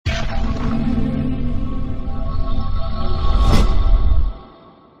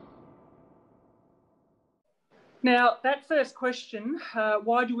Now, that first question,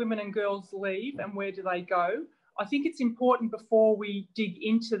 why do women and girls leave and where do they go? I think it's important before we dig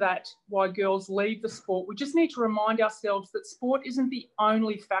into that, why girls leave the sport, we just need to remind ourselves that sport isn't the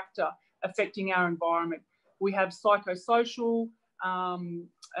only factor affecting our environment. We have psychosocial,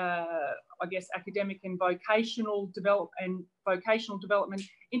 I guess academic and vocational development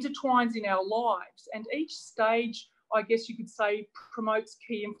intertwines in our lives. And each stage, I guess you could say, promotes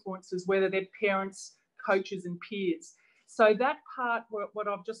key influences, whether they're parents, coaches and peers. So that part, what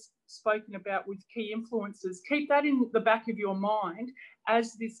I've just spoken about with key influences, keep that in the back of your mind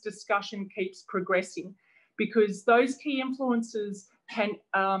as this discussion keeps progressing, because those key influences can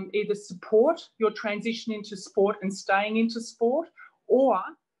either support your transition into sport and staying into sport, or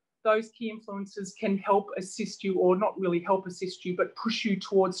those key influences can help assist you, or not really help assist you, but push you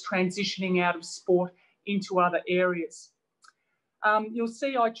towards transitioning out of sport into other areas. You'll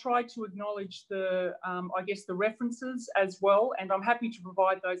see I tried to acknowledge the, I guess, the references as well, and I'm happy to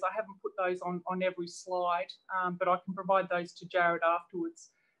provide those. I haven't put those on every slide, but I can provide those to Jared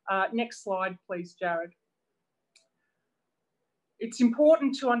afterwards. Next slide, please, Jared. It's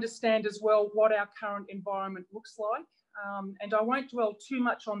important to understand as well what our current environment looks like, and I won't dwell too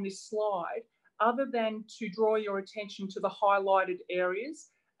much on this slide other than to draw your attention to the highlighted areas,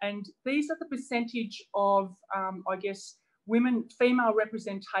 and these are the percentage of, I guess, female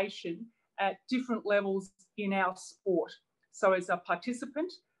representation at different levels in our sport. So as a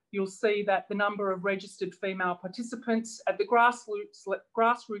participant, you'll see that the number of registered female participants at the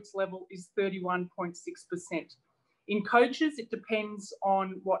grassroots level is 31.6%. In coaches, it depends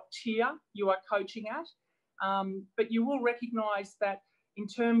on what tier you are coaching at, but you will recognise that in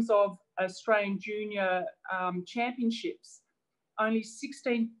terms of Australian Junior Championships, only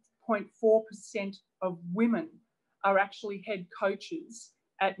 16.4% of women are actually head coaches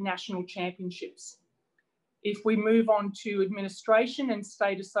at national championships. If we move on to administration and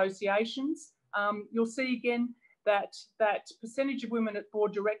state associations, you'll see again that percentage of women at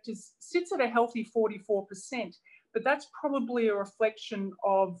board directors sits at a healthy 44%, but that's probably a reflection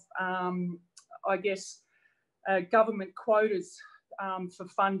of, I guess, government quotas for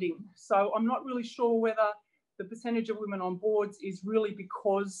funding. So I'm not really sure whether the percentage of women on boards is really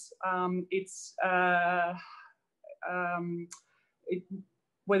because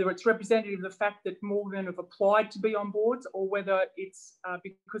whether it's representative of the fact that more women have applied to be on boards, or whether it's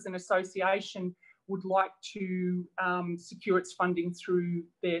because an association would like to secure its funding through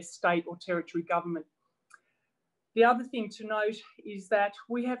their state or territory government. The other thing to note is that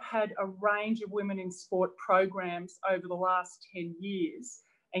we have had a range of women in sport programs over the last 10 years,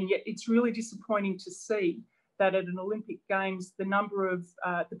 and yet it's really disappointing to see that at an Olympic Games, the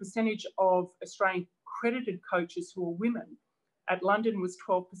percentage of Australian accredited coaches who are women at London was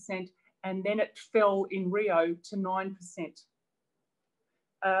 12%, and then it fell in Rio to 9%.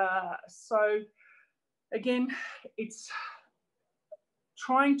 So again, it's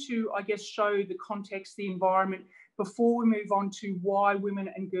trying to, I guess, show the context, the environment, before we move on to why women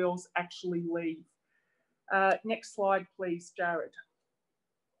and girls actually leave. Next slide, please, Jared.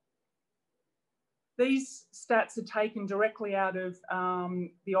 These stats are taken directly out of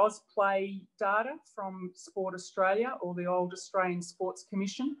the AusPlay data from Sport Australia, or the old Australian Sports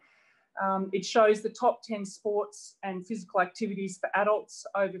Commission. It shows the top 10 sports and physical activities for adults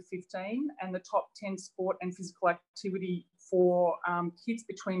over 15 and the top 10 sport and physical activity for kids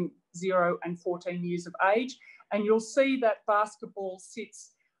between 0 and 14 years of age. And you'll see that basketball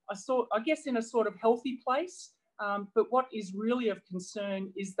sits, I guess, in a sort of healthy place. But what is really of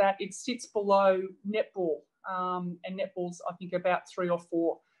concern is that it sits below netball, and netball's, I think, about 3 or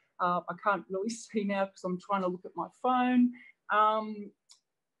 4. I can't really see now because I'm trying to look at my phone.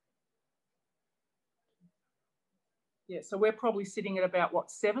 Yeah, so we're probably sitting at about, what,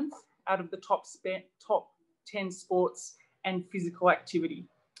 7th out of the top 10 sports and physical activity.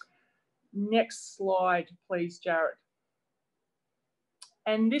 Next slide, please, Jared.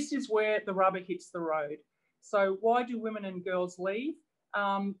 And this is where the rubber hits the road. So why do women and girls leave?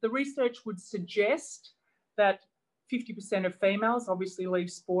 The research would suggest that 50% of females obviously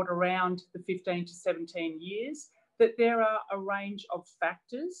leave sport around the 15 to 17 years, that there are a range of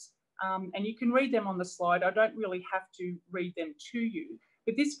factors, and you can read them on the slide. I don't really have to read them to you,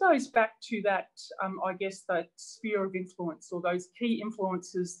 but this goes back to that, I guess, that sphere of influence, or those key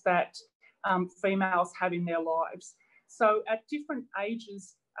influences that females have in their lives. So at different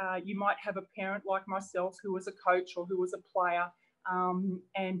ages, you might have a parent like myself who was a coach or who was a player,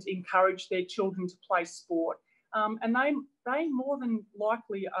 and encourage their children to play sport. And they more than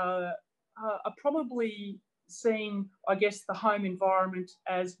likely are probably seeing, I guess, the home environment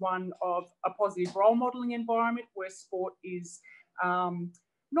as one of a positive role modelling environment where sport is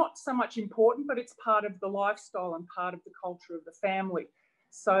not so much important, but it's part of the lifestyle and part of the culture of the family.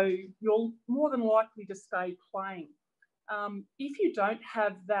 So you're more than likely to stay playing. If you don't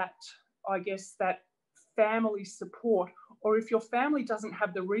have that, I guess, that family support, or if your family doesn't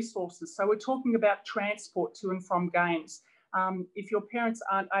have the resources, so we're talking about transport to and from games. If your parents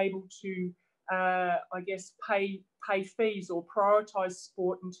aren't able to, I guess, pay fees or prioritise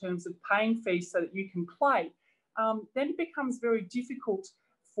sport in terms of paying fees so that you can play, then it becomes very difficult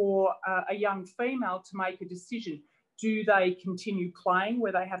for a young female to make a decision. Do they continue playing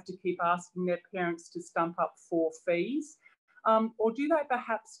where they have to keep asking their parents to stump up for fees? Or do they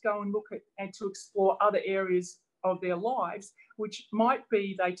perhaps go and look at and to explore other areas of their lives, which might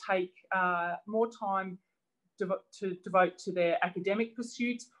be they take more time to devote to their academic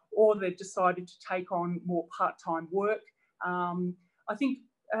pursuits, or they've decided to take on more part-time work. I think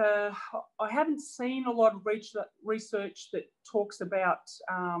I haven't seen a lot of research that talks about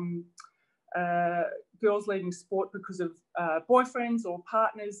girls leaving sport because of boyfriends or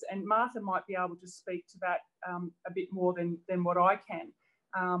partners, and Martha might be able to speak to that a bit more than what I can.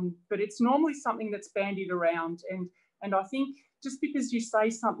 But it's normally something that's bandied around, and I think just because you say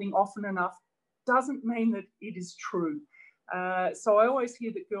something often enough doesn't mean that it is true. So I always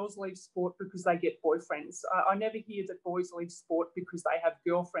hear that girls leave sport because they get boyfriends. I never hear that boys leave sport because they have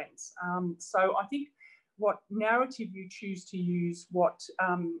girlfriends. So I think what narrative you choose to use, what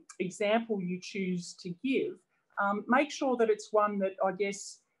example you choose to give, make sure that it's one that, I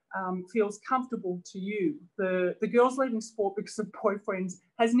guess, feels comfortable to you. The girls leaving sport because of boyfriends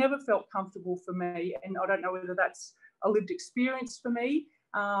has never felt comfortable for me, and I don't know whether that's a lived experience for me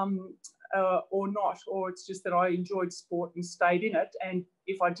or not, or it's just that I enjoyed sport and stayed in it, and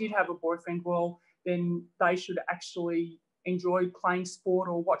if I did have a boyfriend, well, then they should actually enjoy playing sport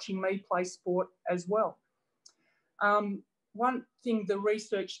or watching me play sport as well. One thing the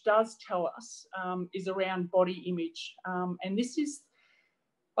research does tell us is around body image, and this is,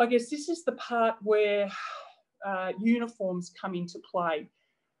 I guess, this is the part where uniforms come into play.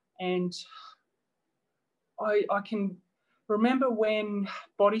 And I can remember when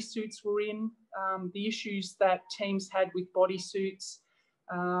bodysuits were in, the issues that teams had with bodysuits.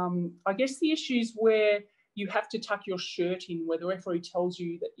 I guess the issues where you have to tuck your shirt in, where the referee tells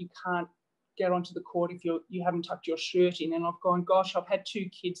you that you can't get onto the court if you haven't tucked your shirt in. And I've gone, gosh, I've had 2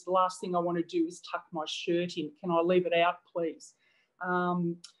 kids. The last thing I want to do is tuck my shirt in. Can I leave it out, please?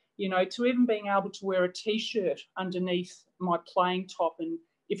 You know, to even being able to wear a T-shirt underneath my playing top, and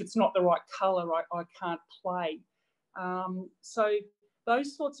if it's not the right colour, I can't play. So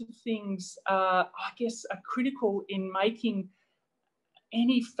those sorts of things, I guess, are critical in making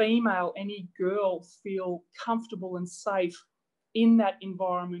any female, any girl feel comfortable and safe in that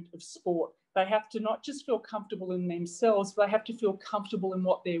environment of sport. They have to not just feel comfortable in themselves, but they have to feel comfortable in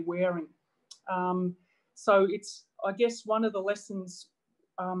what they're wearing. So it's, I guess, one of the lessons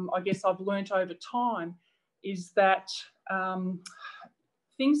I guess I've learnt over time is that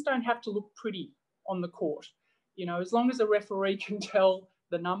things don't have to look pretty on the court. You know, as long as a referee can tell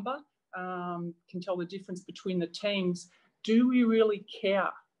the number, can tell the difference between the teams, do we really care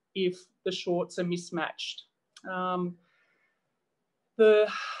if the shorts are mismatched? The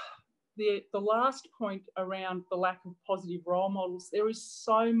last point around the lack of positive role models, there is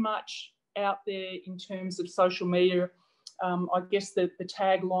so much out there in terms of social media. I guess the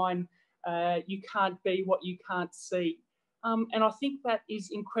tagline, you can't be what you can't see. And I think that is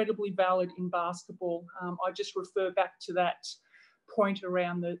incredibly valid in basketball. I just refer back to that point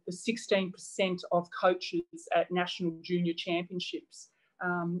around the 16% of coaches at national junior championships.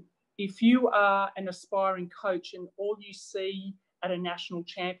 If you are an aspiring coach and all you see at a national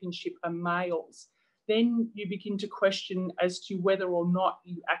championship are males, then you begin to question as to whether or not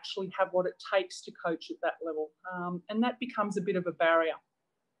you actually have what it takes to coach at that level. And that becomes a bit of a barrier.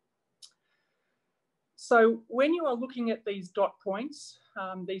 So when you are looking at these dot points,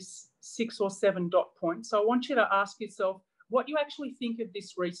 these 6 or 7 dot points, I want you to ask yourself what you actually think of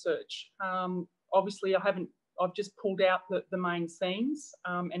this research. Obviously, I've just pulled out the main themes.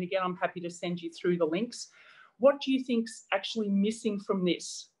 And again, I'm happy to send you through the links. What do you think's actually missing from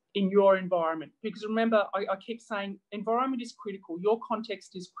this in your environment? Because remember, I keep saying environment is critical. Your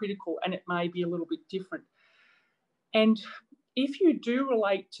context is critical, and it may be a little bit different. And if you do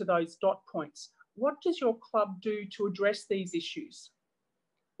relate to those dot points, what does your club do to address these issues?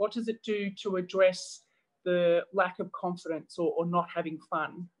 What does it do to address the lack of confidence or not having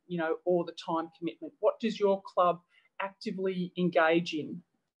fun, you know, or the time commitment? What does your club actively engage in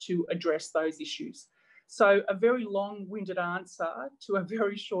to address those issues? So a very long-winded answer to a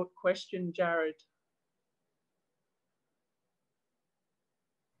very short question, Jared.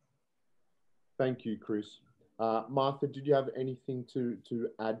 Thank you, Chris. Martha, did you have anything to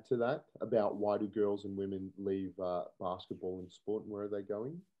add to that about why do girls and women leave basketball and sport, and where are they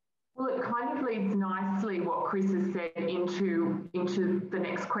going? Well, it kind of leads nicely what Chris has said into the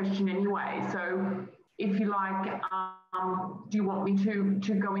next question anyway. So if you like, do you want me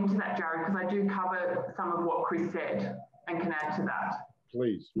to go into that, Jared? Because I do cover some of what Chris said and can add to that.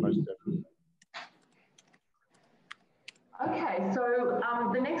 Please, most definitely. Okay, so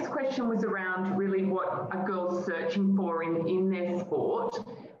the next question was around really what a girl's searching for in their sport.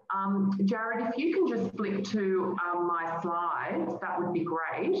 Jared, if you can just flick to my slides, that would be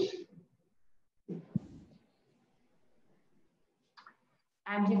great.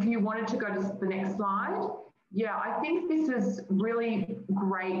 And if you wanted to go to the next slide, yeah, I think this is really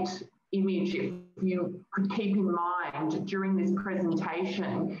great image if you could keep in mind during this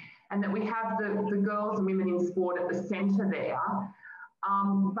presentation, and that we have the girls and women in sport at the centre there.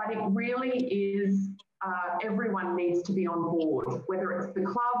 But it really is, everyone needs to be on board, whether it's the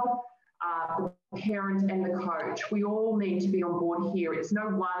club, the parent and the coach. We all need to be on board here. It's no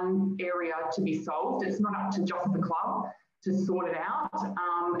one area to be solved. It's not up to just the club to sort it out,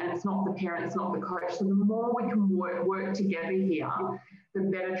 and it's not the parent, it's not the coach. So the more we can work together here, the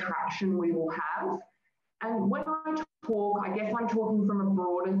better traction we will have. And when I talk, I guess I'm talking from a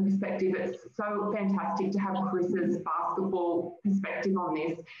broader perspective. It's so fantastic to have Chris's basketball perspective on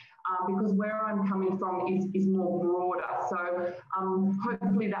this, because where I'm coming from is more broader. So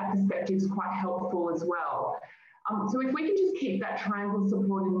hopefully that perspective is quite helpful as well. So if we can just keep that triangle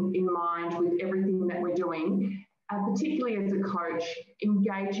support in mind with everything that we're doing, particularly as a coach,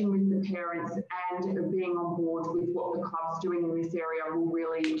 engaging with the parents and being on board with what the club's doing in this area will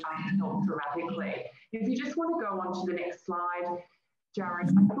really help dramatically. If you just want to go on to the next slide, Jared,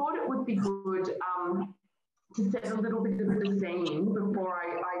 I thought it would be good to set a little bit of the scene before I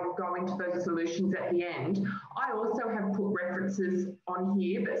go into those solutions at the end. I also have put references on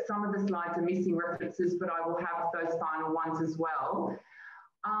here, but some of the slides are missing references, but I will have those final ones as well.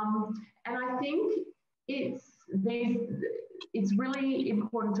 And I think it's really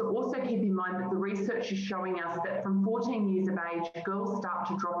important to also keep in mind that the research is showing us that from 14 years of age, girls start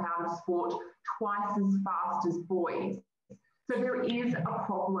to drop out of sport twice as fast as boys. So there is a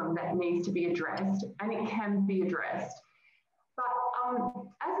problem that needs to be addressed, and it can be addressed. But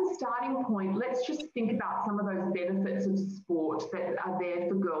as a starting point, let's just think about some of those benefits of sport that are there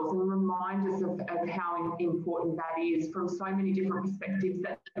for girls and remind us of how important that is from so many different perspectives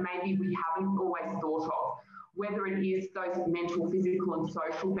that maybe we haven't always thought of, whether it is those mental, physical and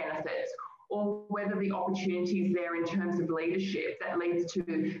social benefits, or whether the opportunities there in terms of leadership that leads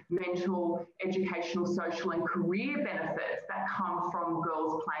to mental, educational, social and career benefits that come from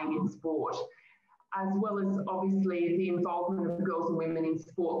girls playing in sport, as well as obviously the involvement of girls and women in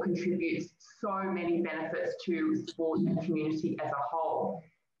sport contributes so many benefits to sport and the community as a whole.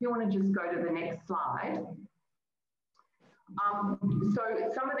 If you want to just go to the next slide. So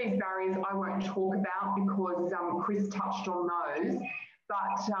some of these barriers I won't talk about because Chris touched on those,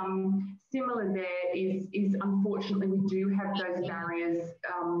 but similar there is unfortunately we do have those barriers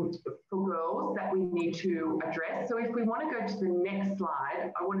for girls that we need to address. So if we want to go to the next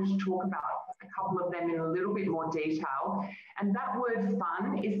slide, I wanted to talk about a couple of them in a little bit more detail. And that word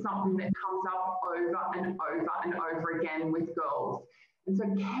fun is something that comes up over and over and over again with girls. And so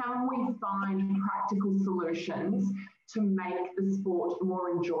can we find practical solutions to make the sport more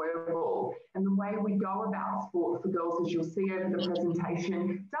enjoyable? And the way we go about sport for girls, as you'll see over the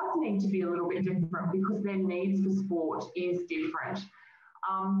presentation, does need to be a little bit different because their needs for sport is different.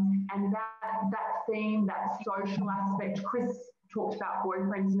 And that theme, that social aspect, Chris talked about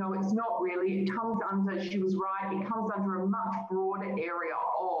boyfriends. No, it's not really. It comes under, she was right, it comes under a much broader area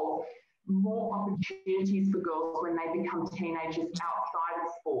of more opportunities for girls when they become teenagers outside of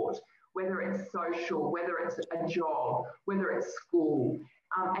sport, whether it's social, whether it's a job, whether it's school.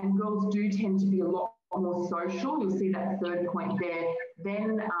 And girls do tend to be a lot more social. You'll see that third point there,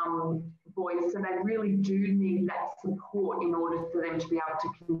 than boys. So they really do need that support in order for them to be able to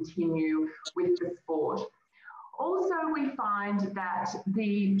continue with the sport. Also, we find that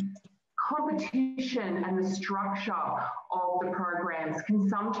the competition and the structure of the programs can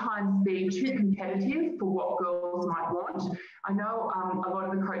sometimes be too competitive for what girls might want. I know a lot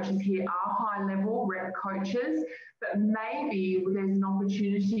of the coaches here are high-level rep coaches, but maybe there's an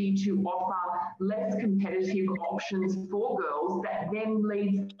opportunity to offer less competitive options for girls that then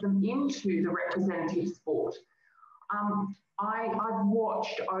leads them into the representative sport. I've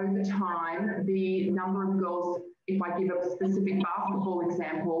watched over time the number of girls, if I give a specific basketball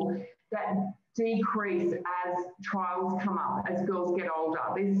example, that decrease as trials come up, as girls get older.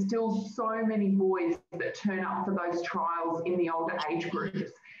 There's still so many boys that turn up for those trials in the older age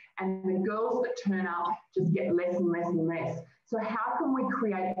groups. And the girls that turn up just get less and less and less. So how can we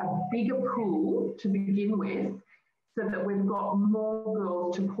create a bigger pool to begin with so that we've got more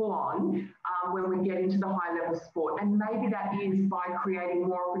girls to pull on when we get into the high level sport? And maybe that is by creating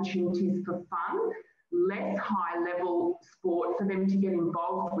more opportunities for fun, less high level sport for them to get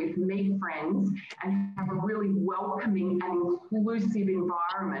involved with, meet friends, and have a really welcoming and inclusive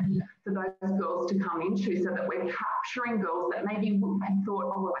environment for those girls to come into, so that we're capturing girls that maybe have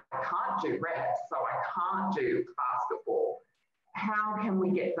thought, oh, well, I can't do reps, so I can't do basketball. How can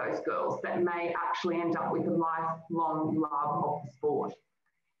we get those girls that may actually end up with a lifelong love of the sport?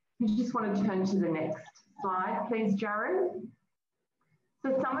 You just want to turn to the next slide, please, Jared.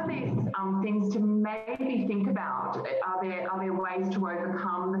 So some of these things to maybe think about, are there ways to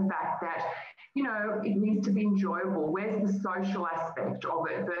overcome the fact that, you know, it needs to be enjoyable? Where's the social aspect of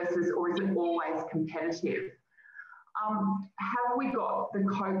it versus, or is it always competitive? Have we got the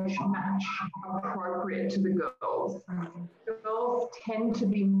coach match appropriate to the girls? Girls tend to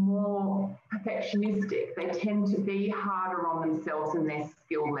be more perfectionistic. They tend to be harder on themselves and their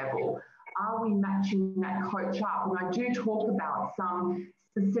skill level. Are we matching that coach up? And I do talk about some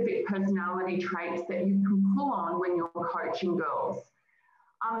specific personality traits that you can pull on when you're coaching girls.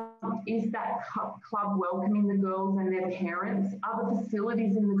 Is that club welcoming the girls and their parents? Are the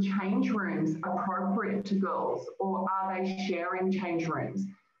facilities in the change rooms appropriate to girls, or are they sharing change rooms?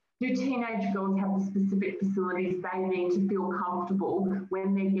 Do teenage girls have the specific facilities they need to feel comfortable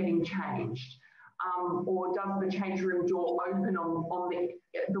when they're getting changed? Or does the change room door open on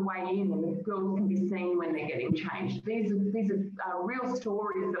the way in and the girls can be seen when they're getting changed? These are real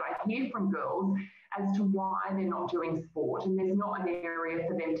stories that I hear from girls as to why they're not doing sport, and there's not an area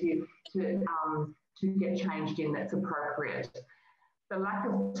for them to get changed in that's appropriate. The lack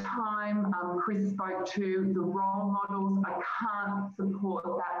of time, Chris spoke to, the role models, I can't support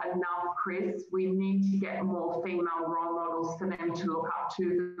that enough, Chris. We need to get more female role models for them to look up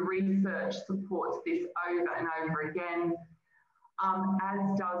to. The research supports this over and over again,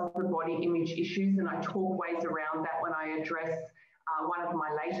 as does the body image issues, and I talk ways around that when I address one of my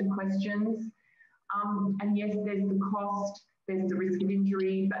later questions. And yes, there's the cost, there's the risk of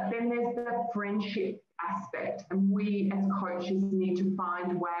injury, but then there's the friendship aspect, and we as coaches need to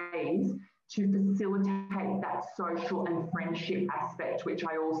find ways to facilitate that social and friendship aspect, which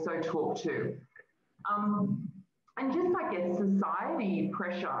I also talk to. And just, I guess, society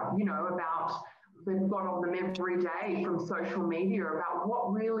pressure, you know, about they've got on them every day from social media about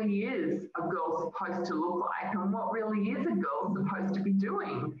what really is a girl supposed to look like and what really is a girl supposed to be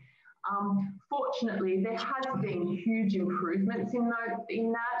doing. Fortunately, there has been huge improvements in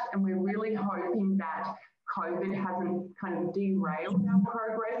that, and we're really hoping that COVID hasn't kind of derailed our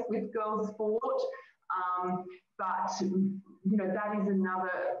progress with girls' sport. But, you know, that is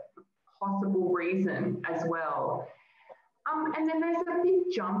another possible reason as well. And then there's a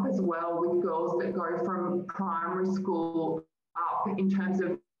big jump as well with girls that go from primary school up in terms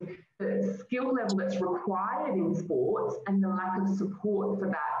of the skill level that's required in sports and the lack of support for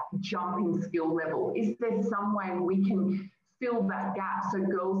that jump in skill level. Is there some way we can fill that gap so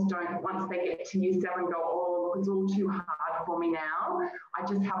girls don't, once they get to year 7, go, oh, it's all too hard for me now. I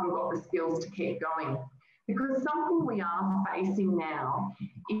just haven't got the skills to keep going. Because something we are facing now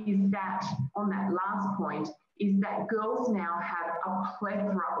is that, on that last point, is that girls now have a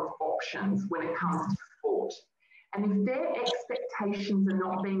plethora of options when it comes to sport. And if their expectations are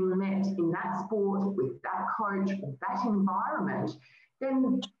not being met in that sport, with that coach, or that environment,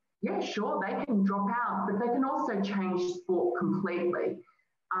 then yeah, sure, they can drop out, but they can also change sport completely.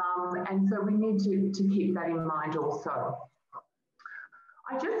 And so we need to keep that in mind also.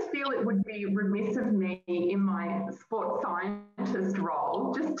 I just feel it would be remiss of me in my sports scientist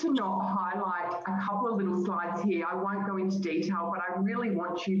role just to not highlight a couple of little slides here. I won't go into detail, but I really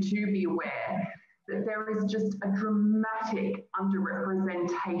want you to be aware that there is just a dramatic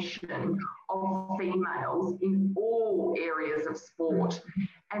underrepresentation of females in all areas of sport.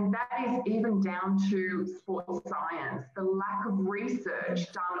 And that is even down to sports science, the lack of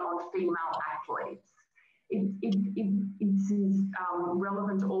research done on female athletes. It's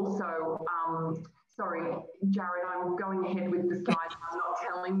relevant also, sorry, Jared, I'm going ahead with the slides, I'm not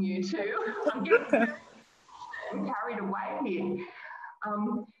telling you to. I'm getting carried away here.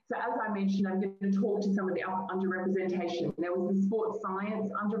 So as I mentioned, I'm going to talk to some of the underrepresentation. There was the sports science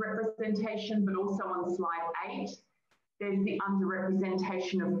underrepresentation, but also on slide 8, There's the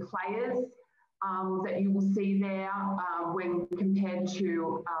underrepresentation of players that you will see there when compared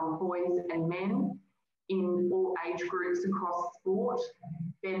to boys and men in all age groups across sport.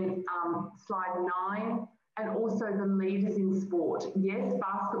 Then slide 9, and also the leaders in sport. Yes,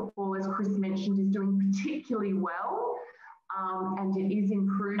 basketball, as Chris mentioned, is doing particularly well, and it is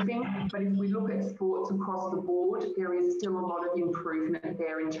improving. But if we look at sports across the board, there is still a lot of improvement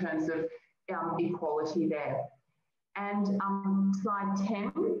there in terms of equality there. And slide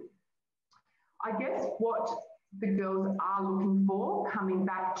 10, I guess what the girls are looking for, coming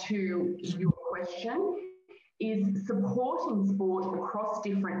back to your question, is supporting sport across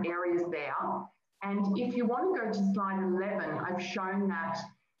different areas there. And if you want to go to slide 11, I've shown that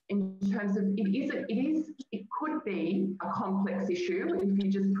in terms of it could be a complex issue. If you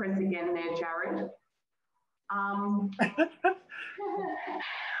just press again there, Jared.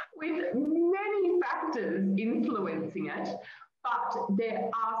 With many factors influencing it, but there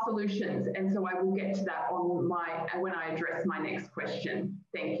are solutions. And so I will get to that when I address my next question.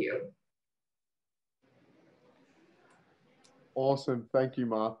 Thank you. Awesome. Thank you,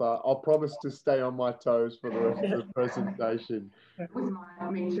 Martha. I'll promise to stay on my toes for the rest of the presentation. It was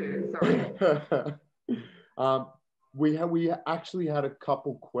me too, sorry. We actually had a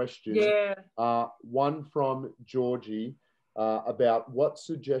couple questions. Yeah. One from Georgie about what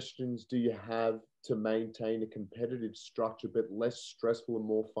suggestions do you have to maintain a competitive structure but less stressful and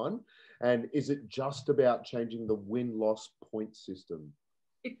more fun? And is it just about changing the win-loss point system?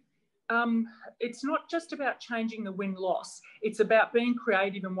 It's not just about changing the win-loss. It's about being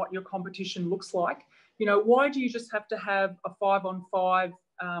creative in what your competition looks like. You know, why do you just have to have a 5-on-5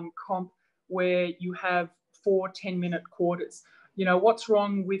 comp where you have 4 10-minute quarters? You know, what's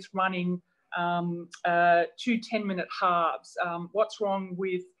wrong with running 2 10-minute halves? What's wrong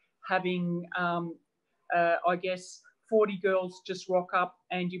with having, I guess, 40 girls just rock up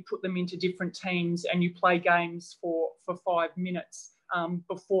and you put them into different teams and you play games for 5 minutes?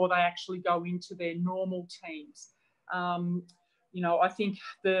 Before they actually go into their normal teams. You know, I think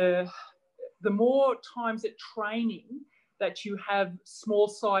the more times at training that you have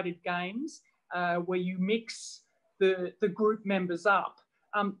small-sided games where you mix the group members up,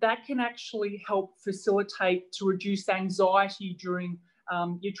 that can actually help facilitate to reduce anxiety during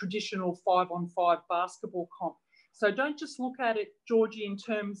your traditional 5-on-5 basketball comp. So don't just look at it, Georgie, in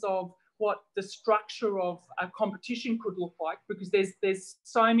terms of what the structure of a competition could look like, because there's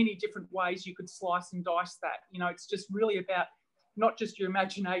so many different ways you could slice and dice that. You know, it's just really about not just your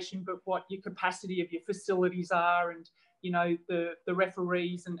imagination, but what your capacity of your facilities are and, you know, the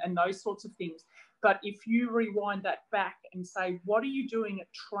referees and those sorts of things. But if you rewind that back and say, what are you doing at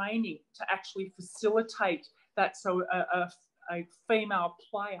training to actually facilitate that so a female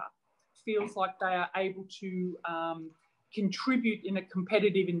player feels like they are able to contribute in a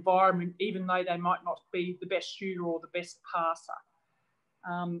competitive environment, even though they might not be the best shooter or the best passer.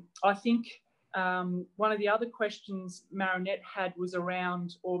 I think one of the other questions Marinette had was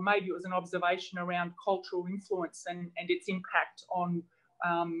around, or maybe it was an observation around cultural influence and its impact on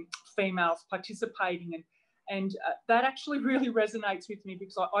females participating. And that actually really resonates with me,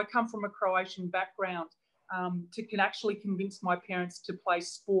 because I come from a Croatian background. To actually convince my parents to play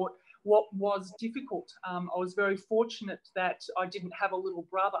sport, what was difficult. I was very fortunate that I didn't have a little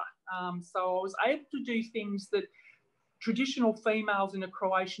brother. So I was able to do things that traditional females in a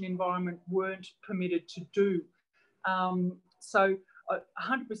Croatian environment weren't permitted to do. So I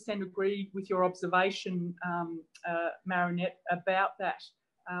 100% agree with your observation, Marinette, about that.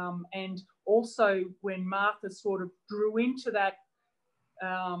 And also when Martha sort of drew into that,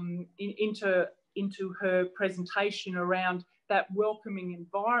 into her presentation around that welcoming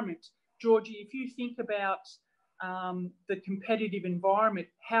environment. Georgie, if you think about the competitive environment,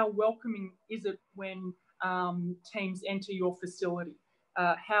 how welcoming is it when teams enter your facility?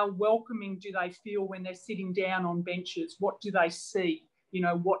 How welcoming do they feel when they're sitting down on benches? What do they see? You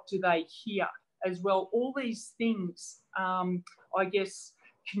know, what do they hear as well? All these things, I guess,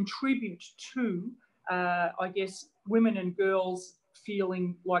 contribute to, I guess, women and girls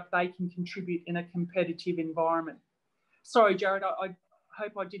feeling like they can contribute in a competitive environment. Sorry, Jared, I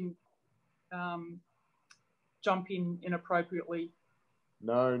hope I didn't jump in inappropriately.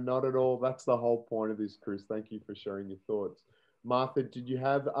 No, not at all. That's the whole point of this, Chris. Thank you for sharing your thoughts. Martha, did you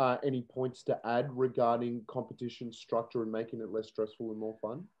have any points to add regarding competition structure and making it less stressful and more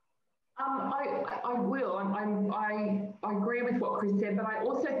fun? I will. I agree with what Chris said, but I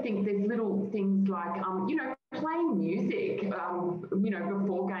also think there's little things like, you know, playing music, you know,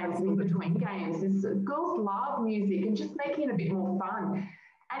 before games and in between games. Girls love music, and just making it a bit more fun.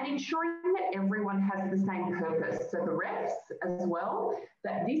 and ensuring that everyone has the same purpose. So the refs as well,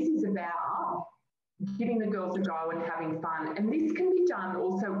 that this is about giving the girls a go and having fun. And this can be done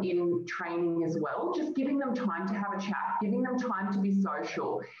also in training as well, just giving them time to have a chat, giving them time to be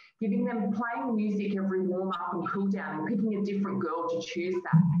social, giving them playing music every warm-up and cool down, and picking a different girl to choose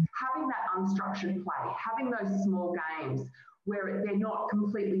that, having that unstructured play, having those small games where they're not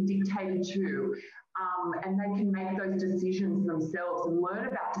completely dictated to, and they can make those decisions themselves and learn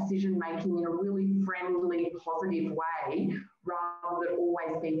about decision making in a really friendly, positive way, rather than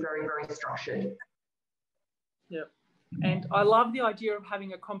always being very, very structured. Yeah. And I love the idea of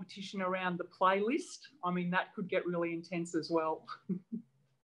having a competition around the playlist. I mean, that could get really intense as well.